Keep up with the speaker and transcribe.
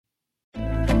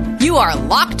You are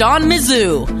Locked On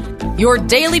Mizzou, your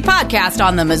daily podcast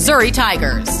on the Missouri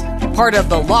Tigers. Part of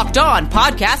the Locked On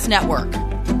Podcast Network.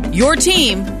 Your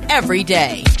team every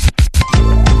day.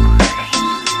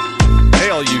 Hey,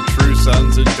 all you true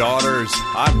sons and daughters.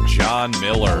 I'm John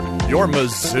Miller, your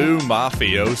Mizzou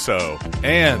mafioso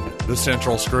and the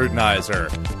central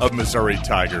scrutinizer of Missouri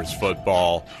Tigers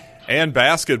football and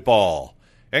basketball.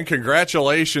 And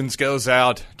congratulations goes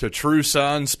out to true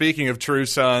sons. Speaking of true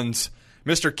sons,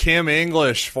 Mr. Kim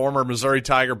English, former Missouri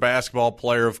Tiger basketball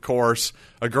player, of course,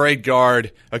 a great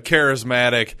guard, a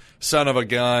charismatic son of a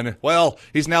gun. Well,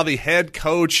 he's now the head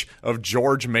coach of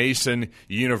George Mason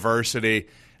University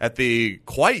at the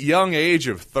quite young age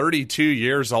of 32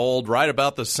 years old, right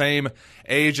about the same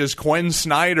age as Quinn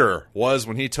Snyder was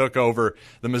when he took over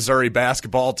the Missouri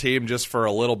basketball team, just for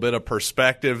a little bit of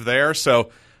perspective there. So,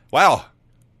 wow,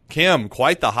 Kim,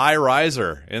 quite the high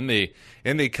riser in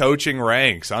the coaching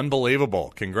ranks.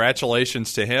 Unbelievable.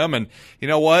 Congratulations to him. And you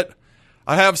know what?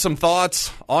 I have some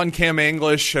thoughts on Kim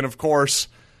English, and of course,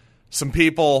 some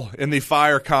people in the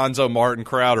Fire Conzo Martin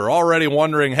crowd are already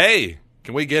wondering, hey,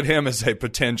 can we get him as a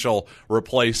potential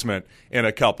replacement in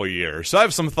a couple years? So I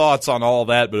have some thoughts on all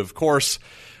that, but of course,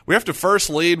 we have to first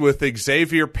lead with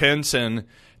Xavier Pinson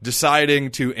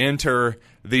deciding to enter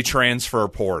the transfer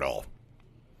portal.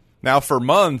 Now, for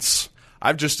months,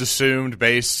 I've just assumed,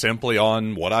 based simply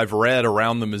on what I've read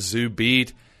around the Mizzou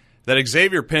beat, that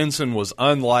Xavier Pinson was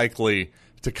unlikely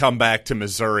to come back to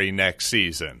Missouri next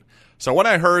season. So when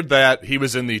I heard that he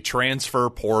was in the transfer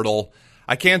portal,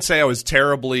 I can't say I was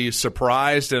terribly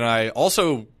surprised, and I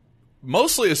also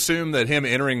mostly assumed that him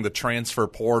entering the transfer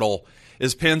portal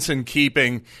is Pinson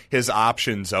keeping his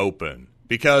options open.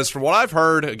 Because from what I've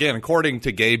heard, again, according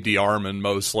to Gabe DeArmond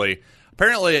mostly,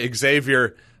 apparently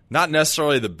Xavier not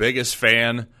necessarily the biggest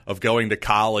fan of going to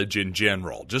college in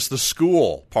general, just the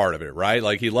school part of it, right?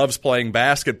 Like, he loves playing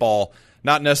basketball,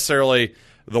 not necessarily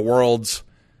the world's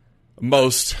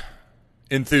most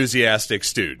enthusiastic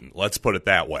student, let's put it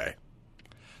that way.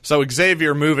 So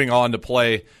Xavier moving on to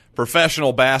play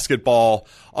professional basketball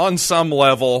on some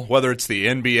level, whether it's the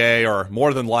NBA or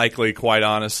more than likely, quite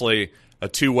honestly, a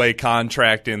two-way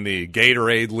contract in the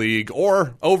Gatorade League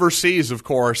or overseas, of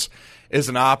course, is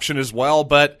an option as well.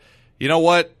 But you know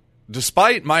what?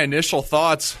 Despite my initial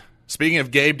thoughts, speaking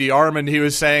of Gabe DeArmond, he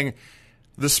was saying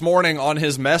this morning on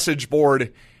his message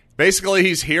board, basically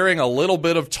he's hearing a little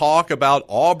bit of talk about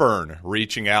Auburn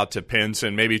reaching out to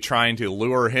Pinson, maybe trying to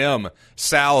lure him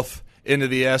south into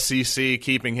the SEC,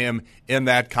 keeping him in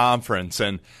that conference.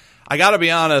 And I got to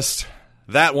be honest,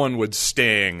 that one would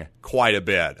sting quite a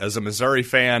bit. As a Missouri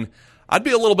fan, I'd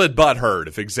be a little bit butthurt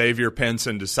if Xavier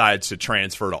Pinson decides to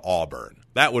transfer to Auburn.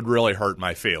 That would really hurt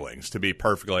my feelings, to be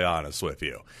perfectly honest with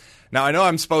you. Now, I know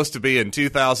I'm supposed to be in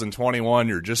 2021.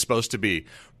 You're just supposed to be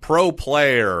pro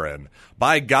player, and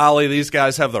by golly, these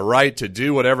guys have the right to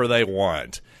do whatever they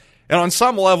want. And on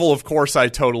some level, of course, I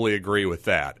totally agree with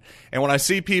that. And when I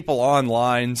see people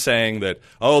online saying that,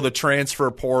 oh, the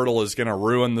transfer portal is going to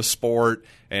ruin the sport,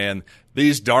 and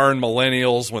these darn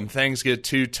millennials, when things get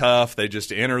too tough, they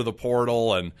just enter the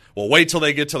portal, and well, wait till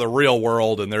they get to the real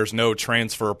world and there's no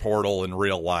transfer portal in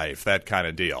real life, that kind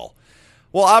of deal.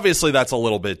 Well, obviously that's a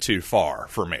little bit too far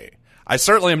for me. I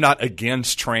certainly am not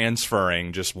against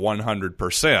transferring just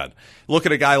 100%. Look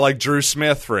at a guy like Drew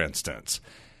Smith, for instance.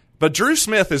 But Drew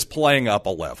Smith is playing up a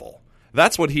level.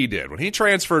 That's what he did. When he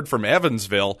transferred from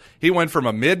Evansville, he went from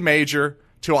a mid-major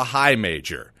to a high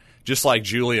major, just like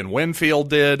Julian Winfield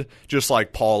did, just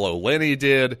like Paul O'Linney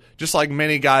did, just like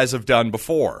many guys have done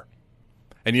before.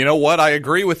 And you know what? I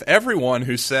agree with everyone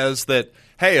who says that,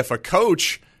 hey, if a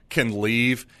coach can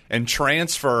leave and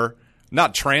transfer,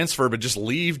 not transfer, but just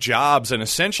leave jobs and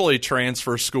essentially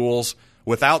transfer schools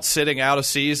without sitting out a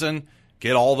season,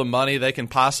 get all the money they can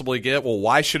possibly get, well,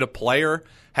 why should a player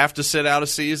have to sit out a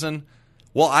season?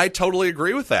 Well, I totally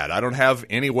agree with that. I don't have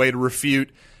any way to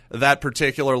refute that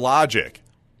particular logic.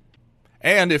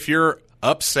 And if you're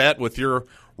upset with your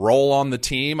role on the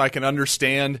team, I can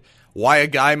understand why a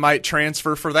guy might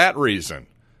transfer for that reason.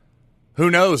 Who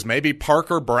knows? Maybe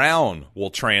Parker Brown will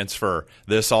transfer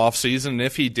this offseason. And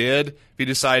if he did, if he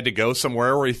decided to go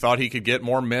somewhere where he thought he could get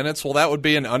more minutes, well, that would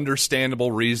be an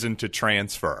understandable reason to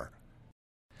transfer.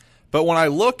 But when I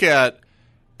look at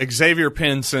Xavier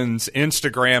Pinson's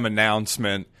Instagram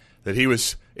announcement that he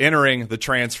was entering the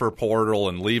transfer portal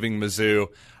and leaving Mizzou,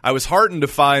 I was heartened to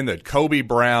find that Kobe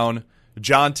Brown,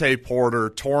 Jonte Porter,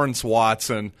 Torrance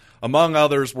Watson, among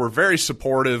others, were very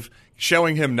supportive,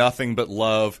 showing him nothing but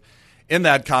love in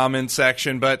that comment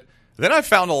section. But then I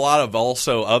found a lot of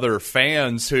also other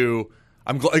fans who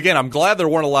I'm glad there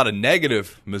weren't a lot of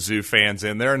negative Mizzou fans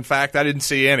in there. In fact, I didn't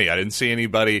see any. I didn't see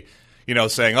anybody,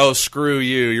 saying, "Oh, screw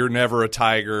you, you're never a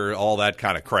Tiger," all that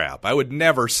kind of crap. I would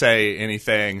never say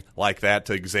anything like that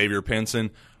to Xavier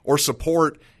Pinson or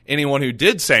support anyone who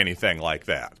did say anything like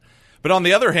that. But on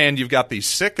the other hand, you've got these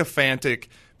sycophantic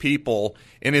people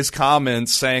in his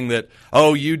comments saying that,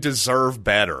 "Oh, you deserve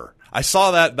better." I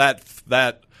saw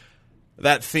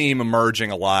that theme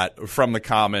emerging a lot from the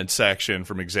comment section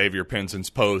from Xavier Pinson's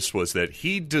post, was that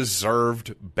he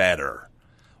deserved better.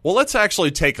 Well, let's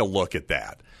actually take a look at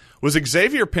that. Was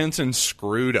Xavier Pinson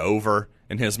screwed over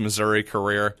in his Missouri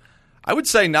career? I would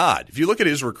say not. If you look at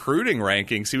his recruiting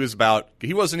rankings,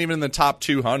 he wasn't even in the top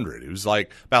 200. He was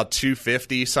like about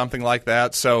 250, something like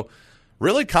that. So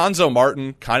really, Cuonzo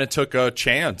Martin kind of took a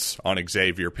chance on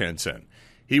Xavier Pinson.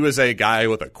 He was a guy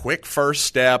with a quick first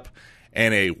step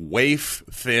and a waif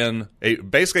thin.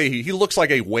 Basically, he looks like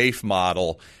a waif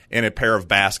model in a pair of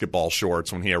basketball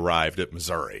shorts when he arrived at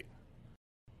Missouri.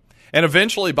 And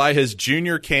eventually, by his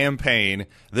junior campaign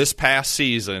this past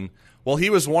season, well, he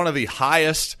was one of the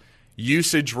highest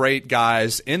usage rate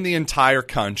guys in the entire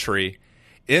country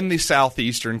in the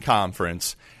Southeastern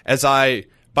Conference. By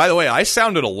the way, I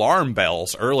sounded alarm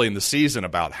bells early in the season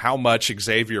about how much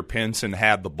Xavier Pinson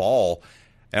had the ball.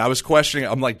 And I was questioning,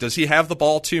 I'm like, does he have the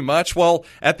ball too much? Well,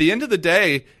 at the end of the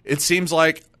day, it seems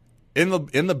like in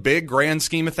the big grand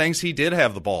scheme of things, he did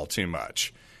have the ball too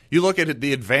much. You look at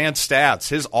the advanced stats,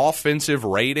 his offensive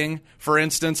rating, for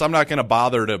instance, I'm not going to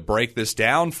bother to break this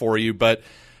down for you, but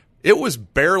it was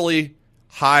barely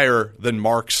higher than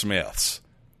Mark Smith's.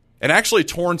 And actually,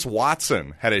 Torrance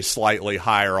Watson had a slightly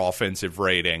higher offensive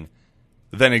rating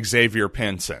than Xavier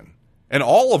Pinson. And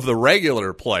all of the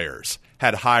regular players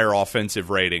had higher offensive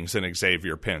ratings than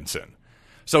Xavier Pinson.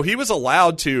 So he was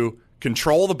allowed to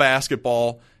control the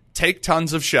basketball, take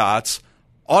tons of shots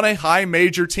on a high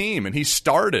major team, and he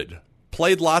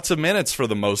played lots of minutes for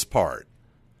the most part.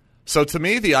 So to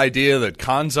me, the idea that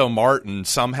Cuonzo Martin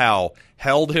somehow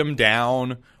held him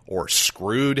down or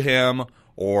screwed him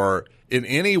or in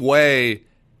any way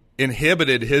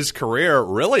inhibited his career,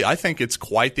 really, I think it's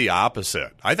quite the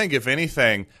opposite. I think, if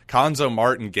anything, Cuonzo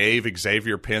Martin gave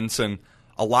Xavier Pinson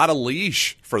a lot of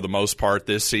leash for the most part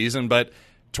this season, but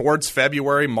towards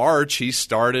February, March, he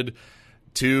started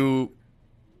to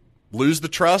lose the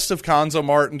trust of Cuonzo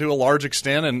Martin to a large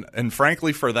extent, and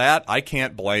frankly, for that, I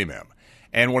can't blame him.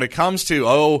 And when it comes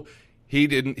to,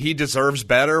 he deserves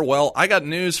better, well, I got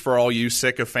news for all you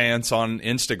sycophants on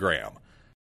Instagram.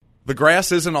 The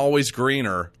grass isn't always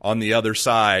greener on the other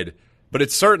side, but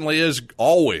it certainly is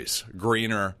always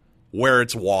greener where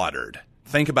it's watered.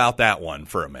 Think about that one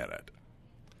for a minute.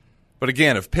 But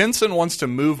again, if Pinson wants to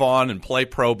move on and play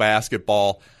pro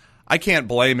basketball, I can't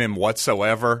blame him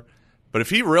whatsoever. But if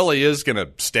he really is going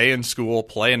to stay in school,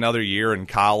 play another year in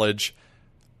college,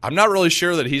 I'm not really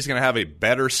sure that he's going to have a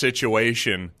better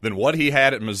situation than what he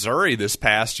had at Missouri this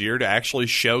past year to actually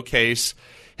showcase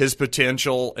his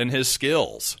potential and his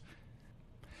skills.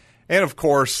 And, of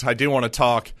course, I do want to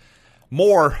talk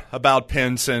more about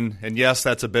Pinson, and yes,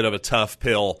 that's a bit of a tough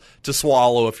pill to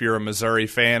swallow if you're a Missouri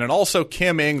fan, and also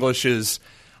Kim English's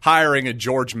hiring at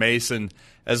George Mason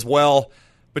as well.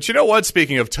 But you know what?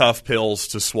 Speaking of tough pills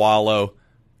to swallow,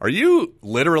 are you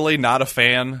literally not a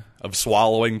fan of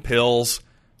swallowing pills?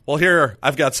 Well, here,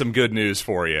 I've got some good news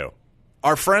for you.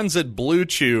 Our friends at Blue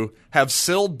Chew have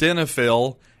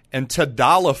sildenafil and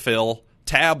tadalafil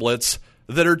tablets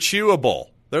that are chewable.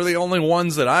 They're the only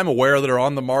ones that I'm aware that are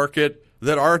on the market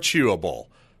that are chewable.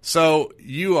 So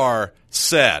you are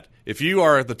set. If you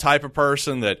are the type of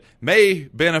person that may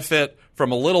benefit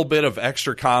from a little bit of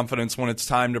extra confidence when it's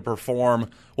time to perform,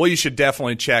 well, you should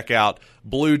definitely check out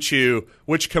Blue Chew,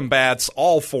 which combats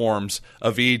all forms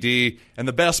of ED. And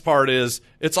the best part is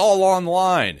it's all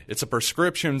online. It's a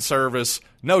prescription service,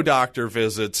 no doctor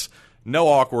visits, no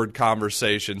awkward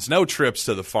conversations, no trips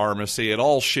to the pharmacy. It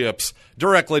all ships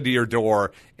directly to your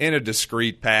door in a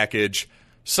discreet package.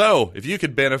 So, if you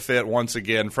could benefit once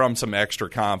again from some extra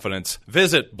confidence,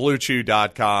 visit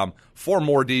BlueChew.com for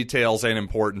more details and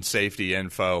important safety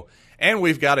info. And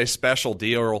we've got a special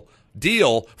deal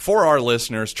for our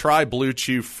listeners. Try Blue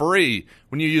Chew free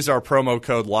when you use our promo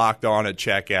code LOCKEDON at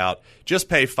checkout. Just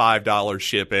pay $5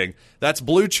 shipping. That's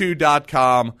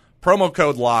BlueChew.com. Promo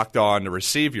code LOCKEDON to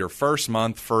receive your first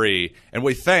month free. And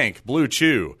we thank Blue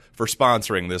Chew for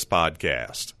sponsoring this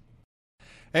podcast.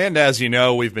 And as you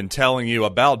know, we've been telling you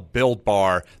about Built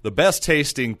Bar, the best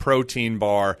tasting protein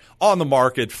bar on the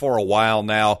market for a while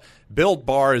now. Built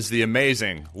Bar is the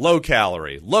amazing,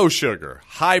 low-calorie, low-sugar,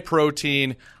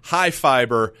 high-protein,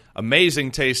 high-fiber,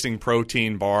 amazing-tasting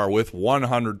protein bar with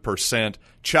 100%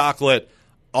 chocolate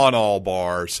on all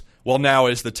bars. Well, now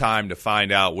is the time to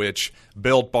find out which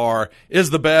Built Bar is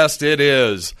the best. It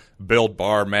is Built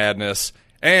Bar Madness.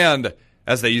 And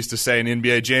as they used to say in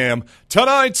NBA Jam,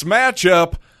 tonight's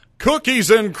matchup, cookies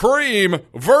and cream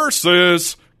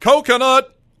versus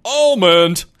coconut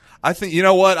almond. I think, you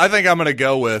know what? I think I'm going to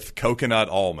go with coconut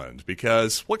almond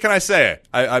because what can I say?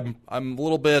 I'm a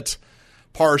little bit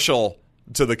partial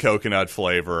to the coconut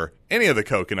flavor, any of the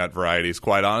coconut varieties,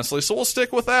 quite honestly, so we'll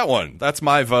stick with that one. That's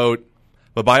my vote.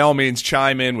 But by all means,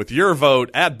 chime in with your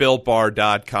vote at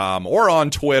BuiltBar.com or on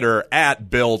Twitter at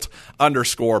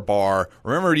 @Built_bar.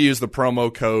 Remember to use the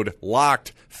promo code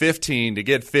LOCKED15 to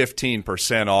get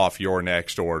 15% off your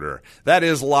next order. That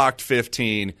is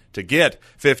LOCKED15 to get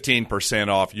 15%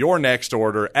 off your next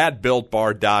order at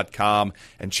BuiltBar.com.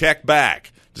 And check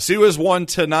back to see who has won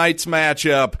tonight's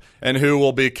matchup and who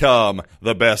will become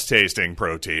the best tasting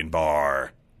protein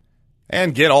bar.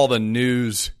 And get all the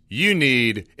news you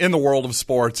need in the world of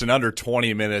sports in under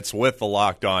 20 minutes with the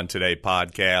Locked On Today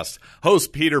podcast.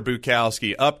 Host Peter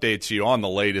Bukowski updates you on the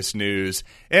latest news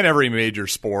in every major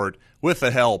sport with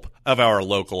the help of our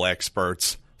local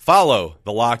experts. Follow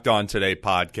the Locked On Today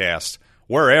podcast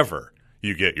wherever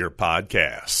you get your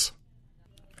podcasts.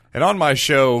 And on my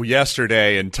show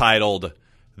yesterday entitled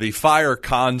The Fire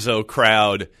Conzo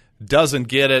Crowd Doesn't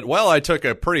Get It, well, I took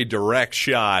a pretty direct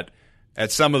shot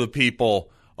at some of the people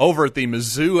over at the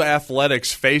Mizzou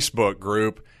Athletics Facebook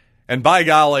group, and by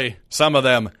golly, some of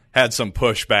them had some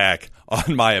pushback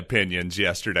on my opinions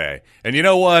yesterday. And you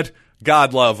know what?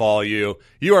 God love all you.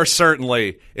 You are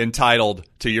certainly entitled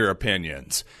to your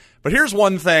opinions. But here's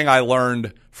one thing I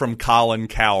learned from Colin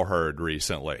Cowherd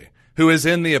recently, who is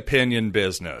in the opinion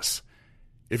business.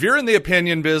 If you're in the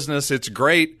opinion business, it's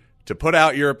great to put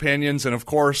out your opinions, and of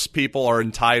course, people are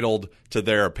entitled to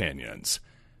their opinions.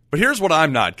 But here's what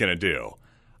I'm not going to do.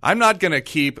 I'm not going to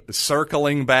keep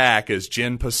circling back, as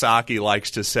Jen Psaki likes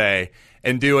to say,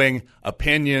 and doing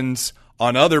opinions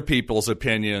on other people's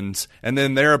opinions, and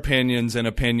then their opinions and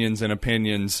opinions and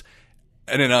opinions,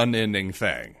 and an unending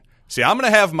thing. See, I'm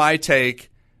going to have my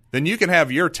take, then you can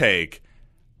have your take,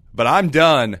 but I'm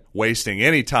done wasting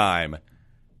any time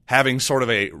having sort of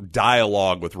a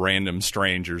dialogue with random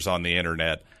strangers on the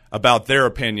internet about their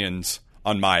opinions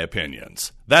on my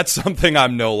opinions. That's something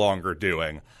I'm no longer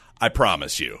doing. I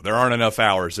promise you. There aren't enough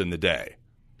hours in the day.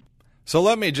 So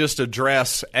let me just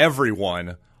address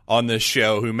everyone on this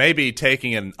show who may be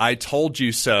taking an I told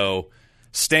you so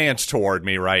stance toward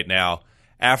me right now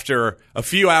after a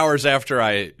few hours after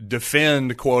I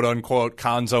defend, quote-unquote,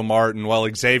 Conzo Martin while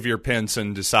Xavier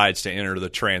Pinson decides to enter the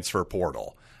transfer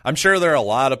portal. I'm sure there are a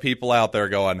lot of people out there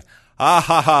going, ah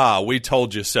ha ha, we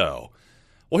told you so.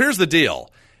 Well, here's the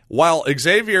deal. While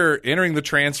Xavier entering the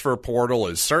transfer portal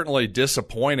is certainly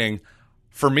disappointing,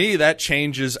 for me that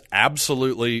changes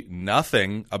absolutely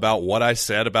nothing about what I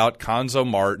said about Conzo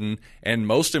Martin and,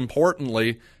 most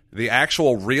importantly, the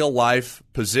actual real-life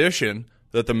position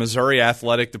that the Missouri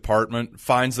Athletic Department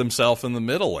finds themselves in the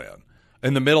middle of.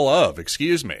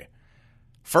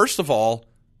 First of all,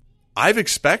 I've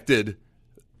expected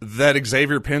that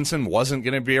Xavier Pinson wasn't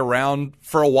going to be around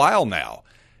for a while now.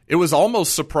 It was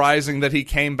almost surprising that he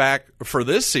came back for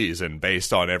this season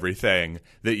based on everything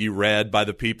that you read by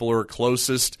the people who are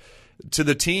closest to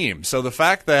the team. So the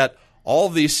fact that all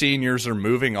of these seniors are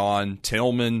moving on,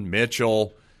 Tillman,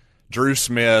 Mitchell, Drew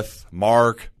Smith,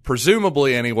 Mark,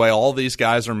 presumably anyway, all these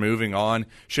guys are moving on.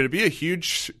 Should it be a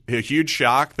huge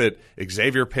shock that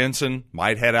Xavier Pinson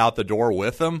might head out the door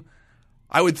with them?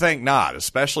 I would think not,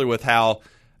 especially with how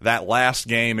that last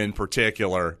game in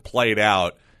particular played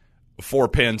out for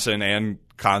Pinson and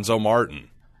Conzo Martin.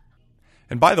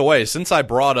 And by the way, since I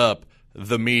brought up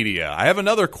the media, I have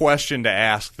another question to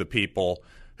ask the people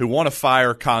who want to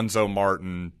fire Conzo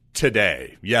Martin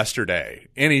today, yesterday,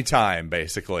 anytime,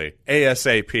 basically,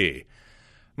 ASAP.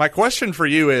 My question for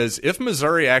you is, if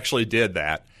Missouri actually did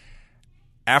that,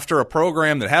 after a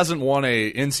program that hasn't won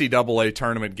a NCAA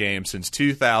tournament game since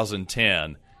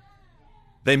 2010,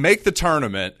 they make the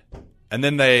tournament, and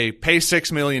then they pay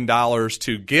 $6 million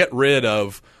to get rid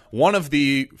of one of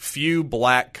the few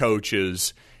black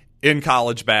coaches in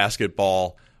college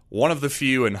basketball, one of the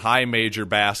few in high major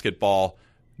basketball.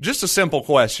 Just a simple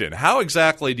question. How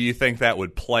exactly do you think that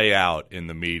would play out in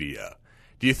the media?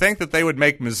 Do you think that they would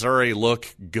make Missouri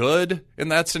look good in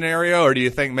that scenario, or do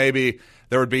you think maybe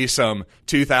there would be some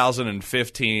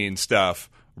 2015 stuff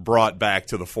brought back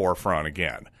to the forefront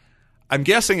again. I'm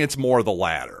guessing it's more the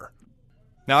latter.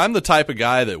 Now, I'm the type of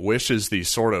guy that wishes the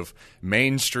sort of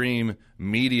mainstream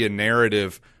media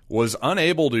narrative was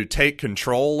unable to take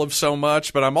control of so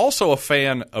much, but I'm also a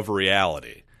fan of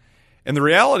reality. And the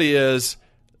reality is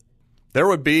there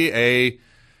would be a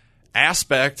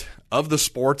aspect of the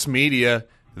sports media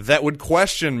that would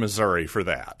question Missouri for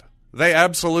that. They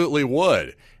absolutely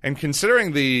would. And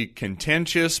considering the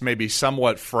contentious, maybe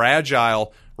somewhat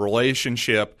fragile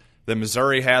relationship that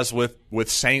Missouri has with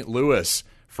St. Louis,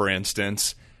 for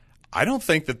instance, I don't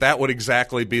think that would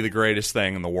exactly be the greatest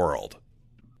thing in the world.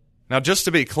 Now, just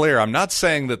to be clear, I'm not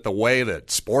saying that the way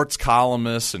that sports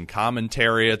columnists and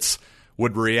commentariats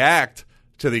would react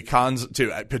to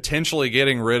potentially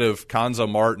getting rid of Cuonzo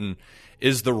Martin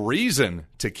is the reason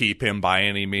to keep him by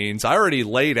any means. I already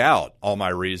laid out all my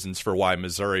reasons for why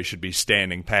Missouri should be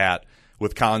standing pat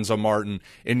with Cuonzo Martin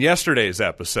in yesterday's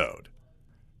episode.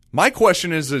 My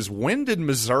question is when did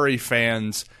Missouri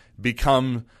fans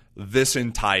become this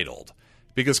entitled?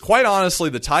 Because quite honestly,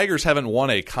 the Tigers haven't won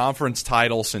a conference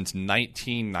title since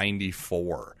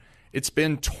 1994. It's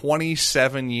been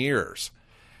 27 years.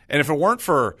 And if it weren't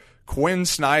for Quinn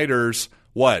Snyder's,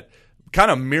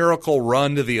 kind of miracle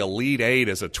run to the Elite Eight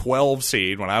as a 12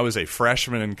 seed when I was a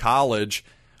freshman in college,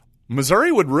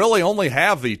 Missouri would really only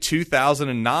have the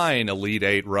 2009 Elite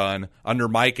Eight run under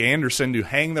Mike Anderson to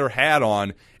hang their hat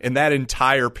on in that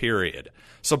entire period.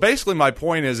 So basically my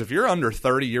point is if you're under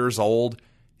 30 years old,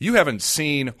 you haven't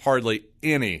seen hardly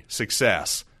any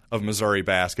success of Missouri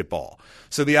basketball.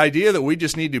 So the idea that we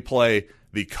just need to play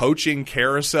the coaching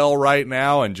carousel right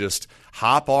now and just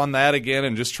hop on that again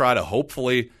and just try to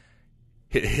hopefully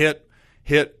hit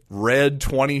red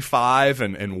 25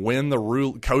 and win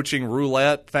the coaching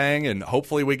roulette thing and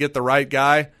hopefully we get the right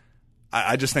guy,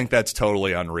 I just think that's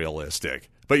totally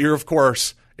unrealistic. But you're, of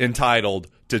course, entitled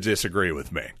to disagree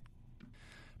with me.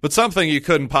 But something you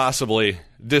couldn't possibly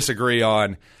disagree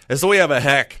on is that we have a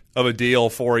heck of a deal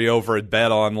for you over at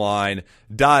betonline.ag,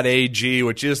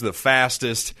 which is the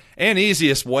fastest and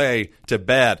easiest way to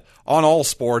bet on all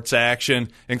sports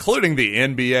action, including the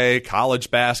NBA,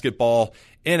 college basketball,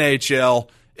 NHL.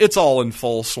 It's all in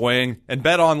full swing. And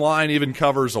BetOnline even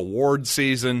covers award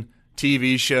season,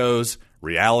 TV shows,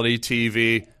 reality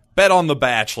TV. Bet on The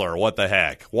Bachelor. What the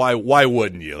heck? Why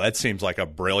wouldn't you? That seems like a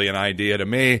brilliant idea to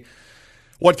me.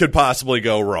 What could possibly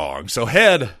go wrong? So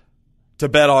head to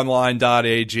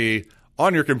betonline.ag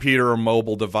on your computer or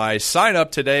mobile device. Sign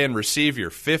up today and receive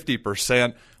your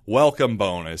 50% welcome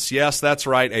bonus. Yes, that's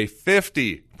right, a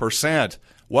 50%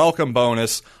 welcome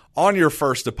bonus on your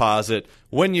first deposit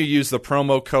when you use the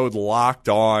promo code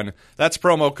LOCKEDON. That's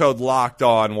promo code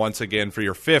LOCKEDON once again for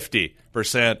your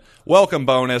 50% welcome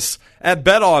bonus at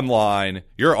BetOnline,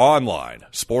 your online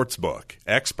sportsbook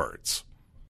experts.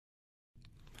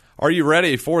 Are you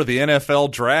ready for the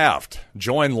NFL Draft?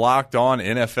 Join Locked On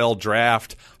NFL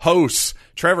Draft hosts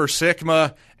Trevor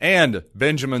Sikkema and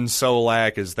Benjamin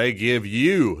Solak as they give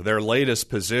you their latest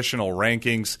positional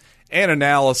rankings and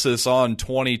analysis on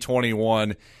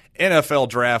 2021 NFL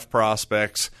Draft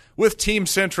prospects with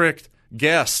team-centric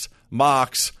guest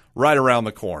mocks right around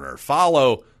the corner.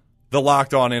 Follow the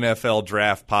Locked On NFL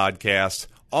Draft podcast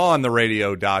on the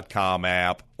radio.com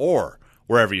app or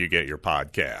wherever you get your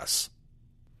podcasts.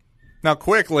 Now,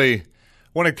 quickly,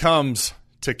 when it comes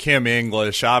to Kim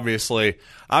English, obviously,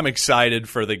 I'm excited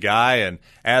for the guy, and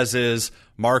as is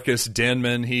Marcus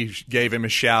Denman. He gave him a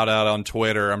shout-out on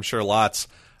Twitter. I'm sure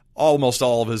almost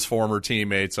all of his former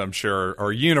teammates, I'm sure,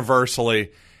 are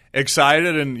universally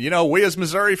excited. And, we as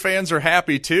Missouri fans are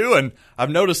happy, too. And I've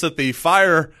noticed that the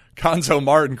Fire Cuonzo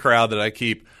Martin crowd that I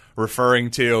keep referring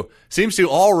to seems to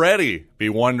already be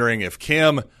wondering if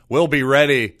Kim will be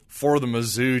ready for the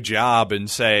Mizzou job in,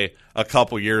 say, a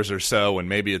couple years or so, and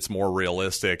maybe it's more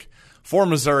realistic for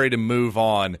Missouri to move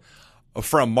on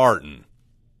from Martin.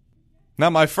 Now,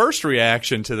 my first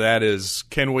reaction to that is,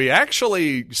 can we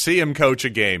actually see him coach a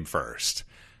game first?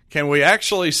 Can we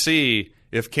actually see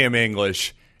if Kim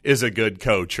English is a good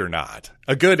coach or not?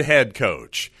 A good head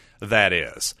coach, that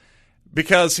is.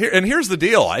 Because here's the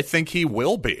deal, I think he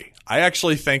will be. I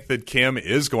actually think that Kim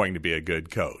is going to be a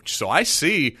good coach. So I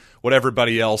see what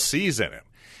everybody else sees in him.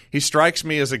 He strikes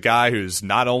me as a guy who's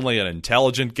not only an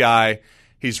intelligent guy,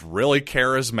 he's really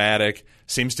charismatic,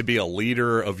 seems to be a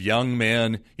leader of young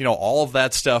men. All of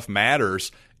that stuff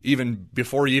matters even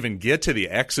before you even get to the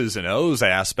X's and O's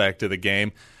aspect of the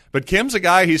game. But Kim's a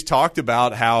guy, he's talked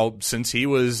about how since he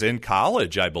was in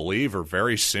college, I believe, or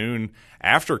very soon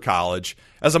after college,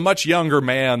 as a much younger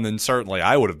man than certainly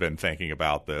I would have been thinking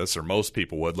about this, or most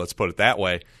people would, let's put it that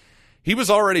way, he was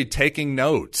already taking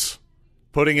notes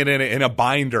putting it in a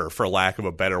binder, for lack of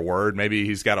a better word. Maybe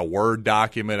he's got a Word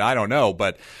document, I don't know,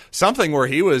 but something where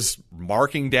he was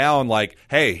marking down like,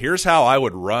 hey, here's how I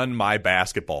would run my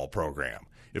basketball program.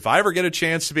 If I ever get a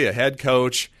chance to be a head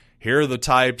coach, here are the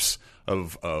types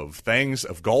of things,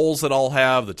 of goals that I'll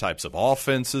have, the types of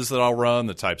offenses that I'll run,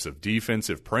 the types of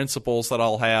defensive principles that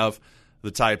I'll have,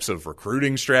 the types of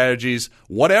recruiting strategies,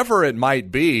 whatever it might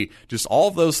be. Just all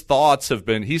of those thoughts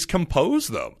he's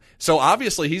composed them. So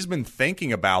obviously he's been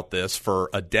thinking about this for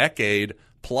a decade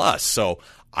plus. So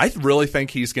I really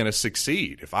think he's going to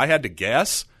succeed. If I had to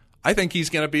guess, I think he's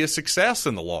going to be a success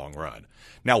in the long run.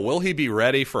 Now, will he be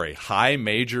ready for a high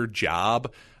major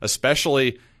job,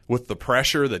 especially with the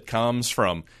pressure that comes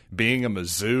from being a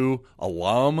Mizzou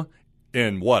alum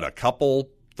in, a couple,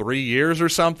 3 years or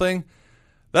something?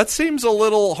 That seems a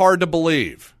little hard to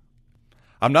believe.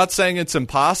 I'm not saying it's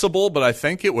impossible, but I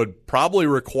think it would probably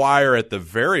require, at the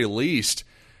very least,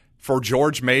 for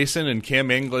George Mason and Kim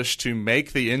English to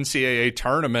make the NCAA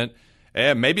tournament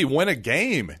and maybe win a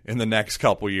game in the next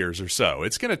couple years or so.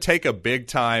 It's going to take a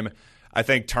big-time, I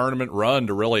think, tournament run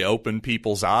to really open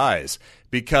people's eyes,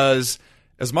 because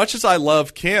as much as I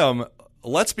love Kim,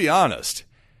 let's be honest,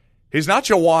 he's not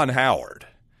Juwan Howard.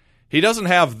 He doesn't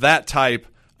have that type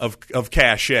of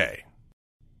cachet.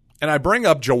 And I bring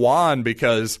up Juwan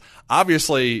because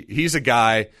obviously he's a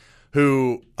guy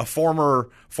who, a former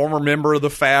member of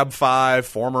the Fab Five,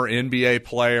 former NBA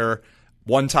player,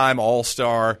 one-time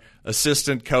All-Star,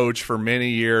 assistant coach for many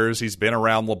years. He's been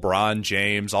around LeBron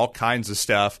James, all kinds of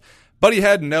stuff. But he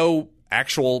had no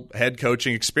actual head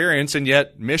coaching experience, and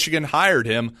yet Michigan hired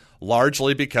him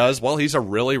largely because, he's a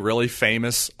really, really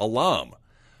famous alum.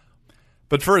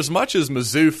 But for as much as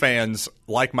Mizzou fans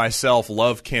like myself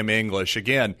love Kim English,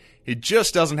 again, he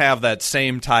just doesn't have that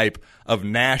same type of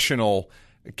national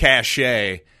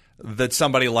cachet that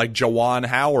somebody like Juwan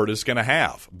Howard is going to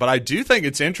have. But I do think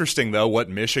it's interesting, though, what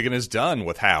Michigan has done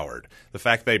with Howard. The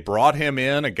fact they brought him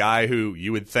in, a guy who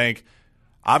you would think,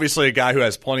 obviously a guy who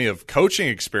has plenty of coaching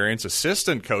experience,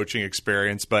 assistant coaching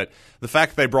experience, but the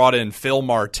fact they brought in Phil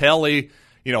Martelli,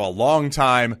 a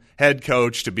longtime head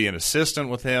coach, to be an assistant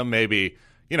with him, maybe,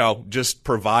 just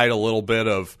provide a little bit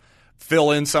of,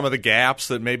 fill in some of the gaps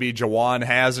that maybe Juwan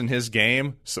has in his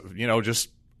game. So, just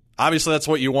obviously that's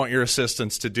what you want your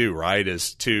assistants to do, right,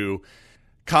 is to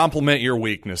complement your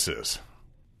weaknesses.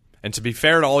 And to be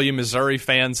fair to all you Missouri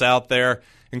fans out there,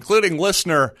 including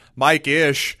listener Mike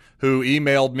Ish, who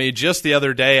emailed me just the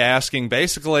other day asking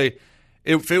basically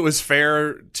if it was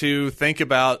fair to think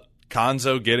about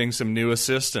Cuonzo getting some new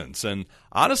assistants. And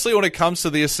honestly, when it comes to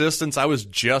the assistants, I was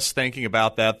just thinking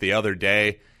about that the other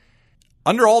day.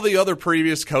 Under all the other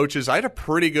previous coaches, I had a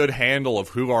pretty good handle of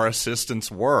who our assistants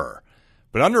were.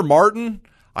 But under Martin,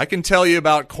 I can tell you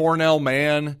about Cornell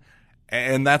Mann,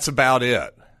 and that's about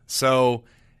it. So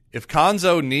if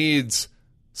Cuonzo needs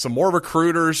some more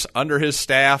recruiters under his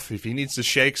staff, if he needs to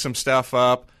shake some stuff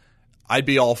up, I'd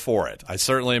be all for it. I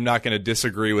certainly am not going to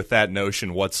disagree with that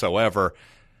notion whatsoever.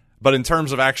 But in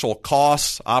terms of actual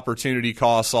costs, opportunity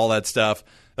costs, all that stuff,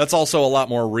 that's also a lot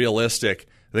more realistic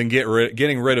than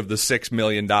getting rid of the $6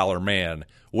 million man,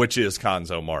 which is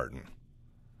Cuonzo Martin.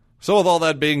 So with all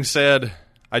that being said,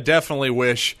 I definitely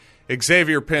wish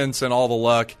Xavier Pinson all the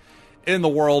luck in the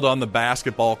world on the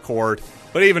basketball court,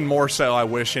 but even more so, I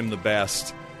wish him the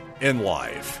best in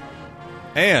life.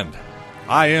 And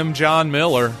I am John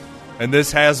Miller, and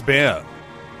this has been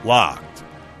Locked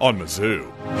on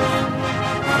Mizzou.